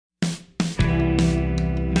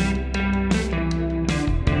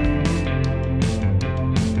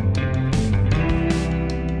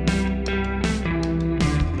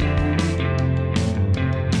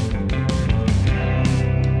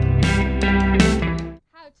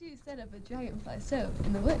to set up a dragonfly stove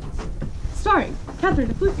in the woods. Starring Catherine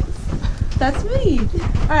DeFlucas. That's me.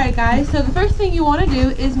 Alright guys, so the first thing you want to do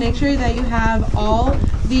is make sure that you have all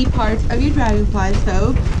the parts of your dragonfly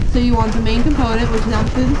stove. So you want the main component, which is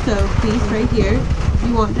actually the stove piece right here.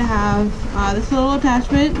 You want to have this little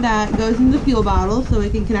attachment that goes in the fuel bottle so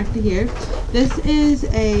it can connect to here. This is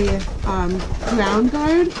a ground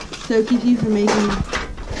guard, so it keeps you from making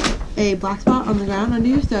a black spot on the ground under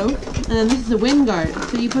your stove. And then this is a wind guard,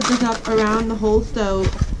 so you put this up around the whole stove,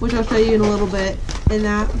 which I'll show you in a little bit, and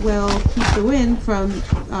that will keep the wind from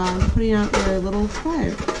putting out your little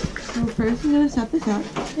fire. So first I'm going to set this up,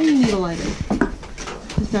 and you need a lighter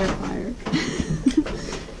to start a fire.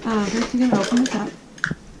 First you're going to open this up,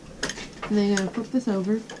 and then you're going to flip this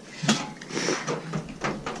over,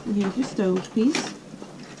 and here's your stove piece.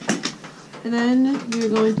 And then you're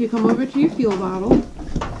going to come over to your fuel bottle,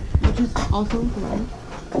 which is also important,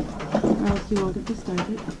 or else you won't get this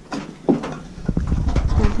started. Just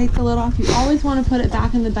going to take the lid off. You always want to put it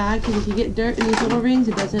back in the bag, because if you get dirt in these little rings,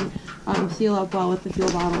 it doesn't seal up well with the fuel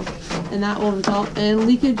bottle, and that will result in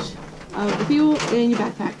leakage of the fuel in your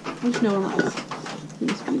backpack, which no one likes. You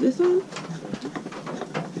just screw this on,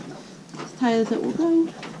 as tight as it will go,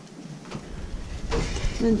 and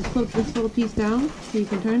then just flip this little piece down so you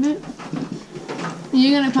can turn it. And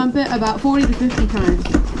you're going to pump it about 40 to 50 times.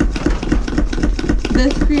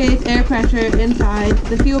 This creates air pressure inside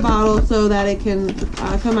the fuel bottle so that it can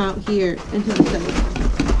come out here into the stove.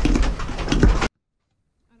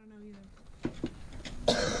 I don't know either.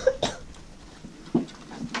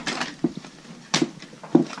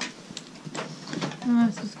 And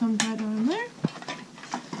this just comes right down there.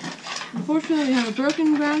 Unfortunately, we have a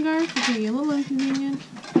broken ground guard, so it's going to be a little inconvenient.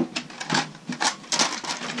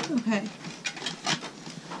 Okay.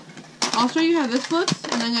 I'll show you how this looks,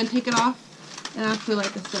 and then I'm going to take it off and actually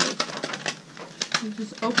light the stove. You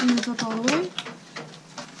just open this up all the way,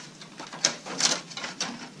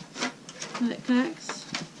 and it connects.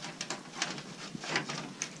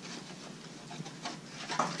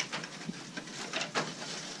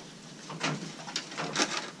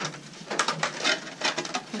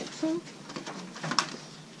 Like so.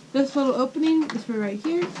 This little opening is for right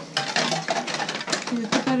here. You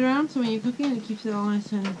just put that around so when you're cooking it keeps it all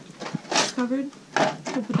nice and covered.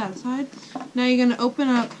 We'll put that aside. Now you're going to open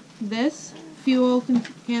up this fuel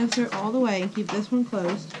canister all the way and keep this one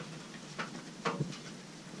closed.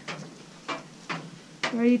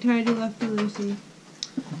 Already tied your lefty loosey.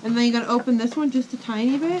 And then you're going to open this one just a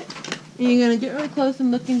tiny bit. And you're going to get really close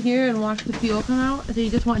and look in here and watch the fuel come out. So you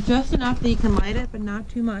just want just enough that you can light it, but not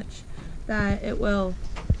too much that it will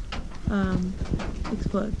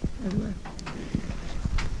explode everywhere.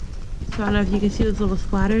 So I don't know if you can see those little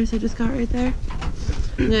splatters I just got right there.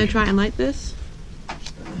 I'm going to try and light this.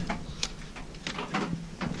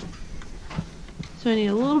 So I need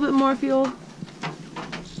a little bit more fuel.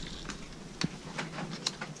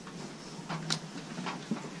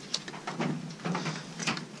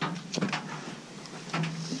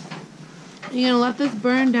 You're going to let this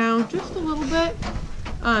burn down just a little bit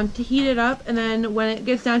to heat it up, and then when it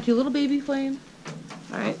gets down to a little baby flame,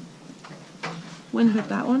 alright, wind hit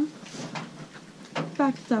that one.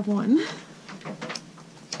 Back to step one.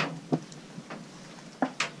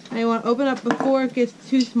 Now you want to open up before it gets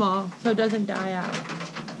too small so it doesn't die out.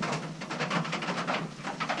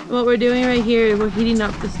 What we're doing right here is we're heating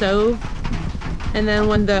up the stove, and then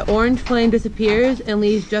when the orange flame disappears and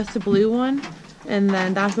leaves just a blue one, and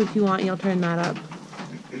then that's what you want, you'll turn that up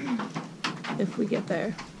if we get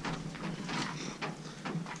there.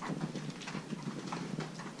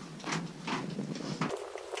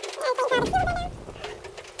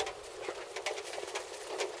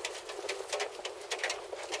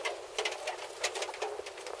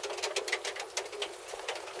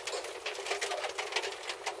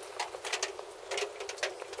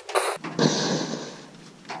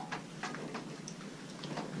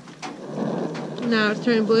 Now it's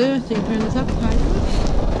turning blue, so you can turn this up high.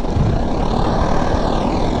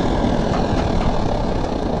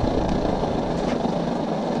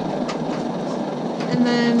 And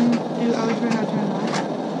then, I always forget how to turn it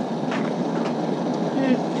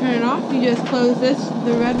off. Turn it off, you just close this,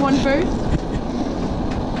 the red one first.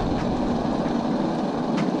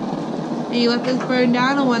 And you let this burn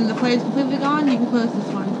down, and when the flame's completely gone, you can close this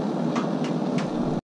one.